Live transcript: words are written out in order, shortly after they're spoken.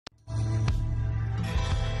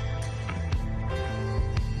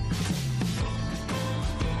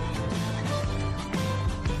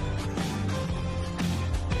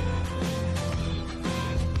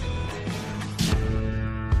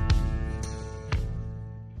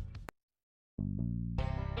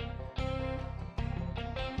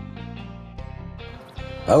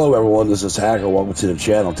Hello everyone, this is Hacker. Welcome to the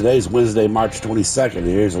channel. Today is Wednesday, March 22nd.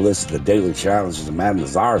 Here's a list of the daily challenges in Madam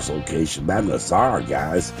Nazar's location. Madam Nazar,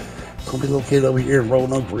 guys, going to be located over here in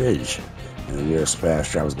Roanoke Ridge. And the nearest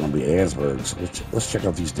fast travel is going to be Ansburg. So let's check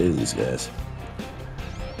out these dailies, guys.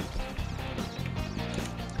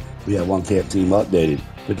 We have one camp team updated.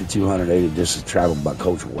 5,280 distance traveled by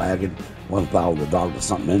coach wagon. One follow the dog to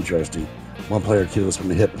something interesting. One player kills from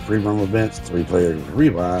the hip and free roam events. 3 players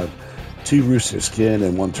revive. 2 rooster skin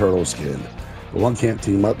and 1 turtle skin. The one camp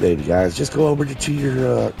team updated, guys. Just go over to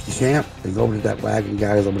your camp and go over to that wagon,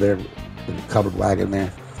 guys, over there, the covered wagon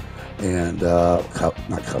there, and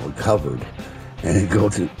covered, and go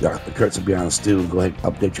to the Kurtz will be on a stew and go ahead and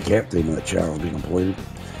update your camp team, and that challenge will be completed.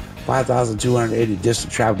 5,280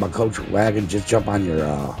 distance traveled by coach wagon. Just jump on your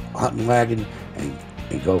hunting wagon and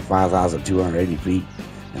go 5,280 feet,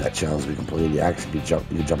 and that challenge will be completed. You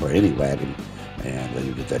can jump on any wagon, and then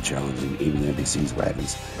you get that challenge, even NPC's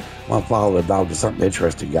wagons. Want to follow the dog to something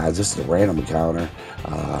interesting, guys. This is a random encounter.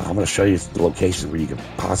 I'm going to show you the locations where you can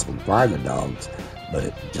possibly find the dogs,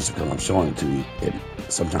 but just because I'm showing it to you,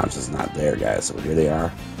 sometimes it's not there, guys. So here they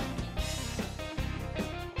are.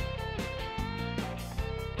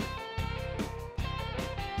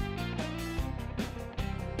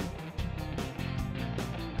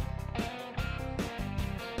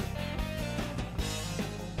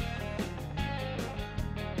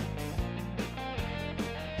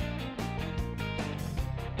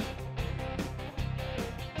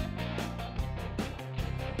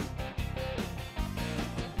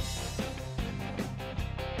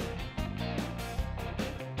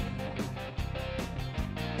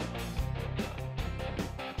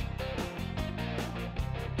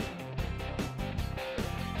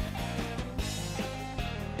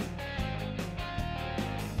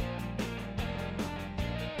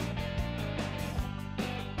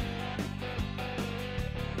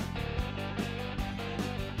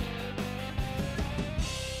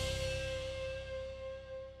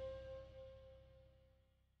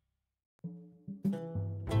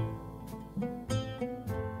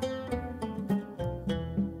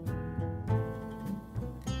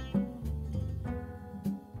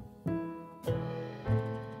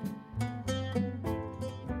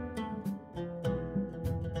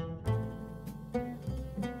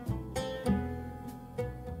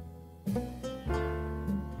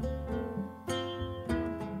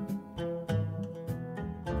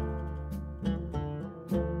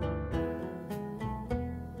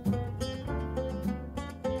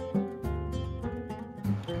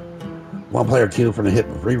 One player killed from the hip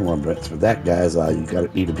and free roam events. For that, guys, you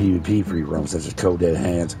need a PvP free roam, such as Code Dead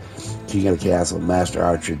Hands, King of the Castle, Master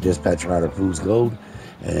Archer, Dispatch Rider, Food's Gold,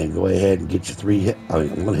 and go ahead and get your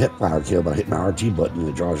 1 hip fire kill by hitting the RT button, and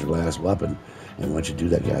it draws your last weapon. And once you do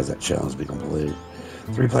that, guys, that challenge will be completed.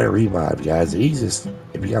 3-player revive, guys. The easiest,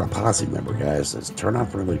 if you got a posse member, guys, is turn on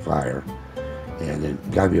friendly fire, and then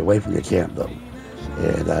you gotta be away from your camp though,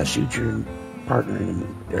 and shoot your partner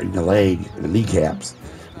in the leg, in the kneecaps,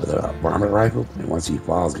 with a varmint rifle, and once he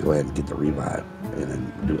falls, go ahead and get the revive, and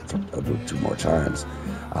then do it 2 more times.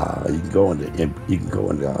 You can go into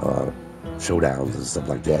showdowns and stuff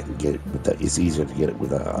like that and get it. But it's easier to get it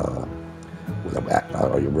with your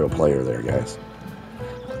real player there, guys.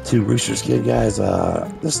 2 rooster skin, guys.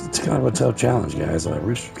 This is kind of a tough challenge, guys.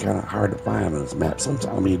 Roosters kind of hard to find on this map.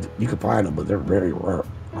 Sometimes, I mean, you can find them, but they're very rare,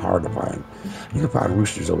 hard to find. You can find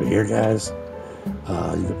roosters over here, guys.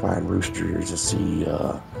 You can find roosters to see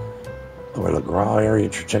over the Graw area.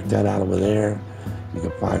 Check that out over there. You can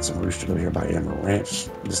find some roosters over here by Emerald Ranch.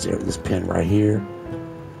 This pen right here.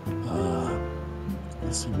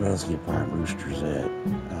 Let's see where else you can find roosters at.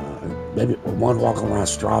 Maybe one walking around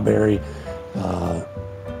Strawberry.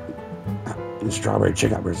 In Strawberry,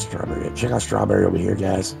 check out where Strawberry is. Check out Strawberry over here,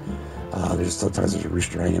 guys. Sometimes there's a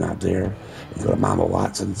rooster hanging out there. You go to Mama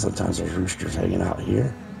Watson. Sometimes there's roosters hanging out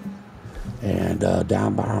here. And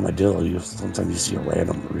down by Armadillo, sometimes you see a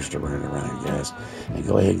random rooster running around, guys. And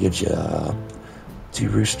go ahead and get you 2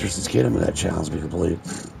 roosters and skin them, and that challenge will be complete.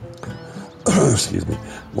 Excuse me.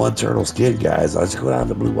 1 turtle skin, guys. Let's go down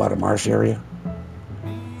to Blue Water Marsh area.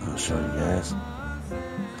 I'll show you guys.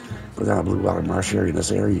 Go down to Blue Water Marsh area. In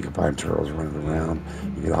this area, you can find turtles running around.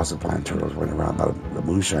 You can also find turtles running around by the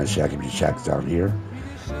Moonshine Shack if you check down here.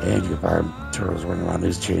 And you can find turtles running around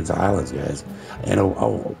these chains of islands, guys. And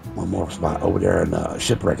one more spot over there on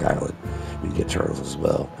Shipwreck Island. You can get turtles as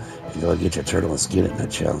well. You can go get your turtle and skin it, and that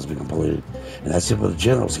challenge will be completed. And that's it for the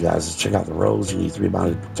generals, guys. Just check out the roles. You need 3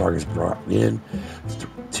 body targets brought in,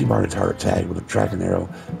 2 body target tagged with a tracking arrow,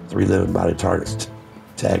 3 living body targets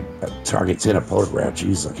targets in a photograph.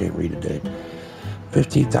 Jesus, I can't read today.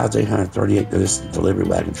 $15,838 this delivery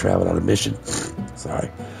wagon traveled on a mission. Sorry.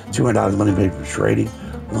 $200 money paid for trading.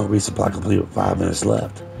 One resupply complete with 5 minutes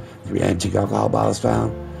left. 3 antique alcohol bottles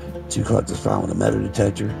found. 2 collectors found with a metal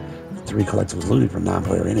detector. 3 collectibles looted from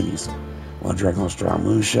non-player enemies. 1 Dragon Strong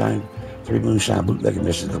Moonshine. 3 Moonshine bootlegging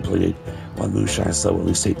missions completed. 1 Moonshine sold with at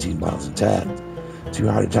least 18 bottles intact. 2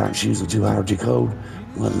 Heart Attack shoes with 2 Hierarchy code.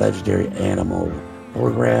 1 legendary animal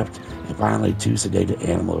photographed. And finally, 2 sedated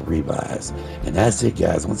animal revives. And that's it,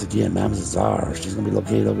 guys. Once again, Mama Nazar. She's going to be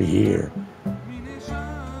located over here.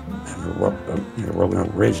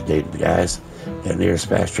 Rogan Ridge dated, guys. And nearest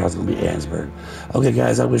fast travel is going to be Ansburg. Okay,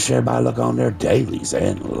 guys, I wish everybody luck on their dailies,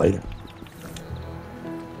 and later.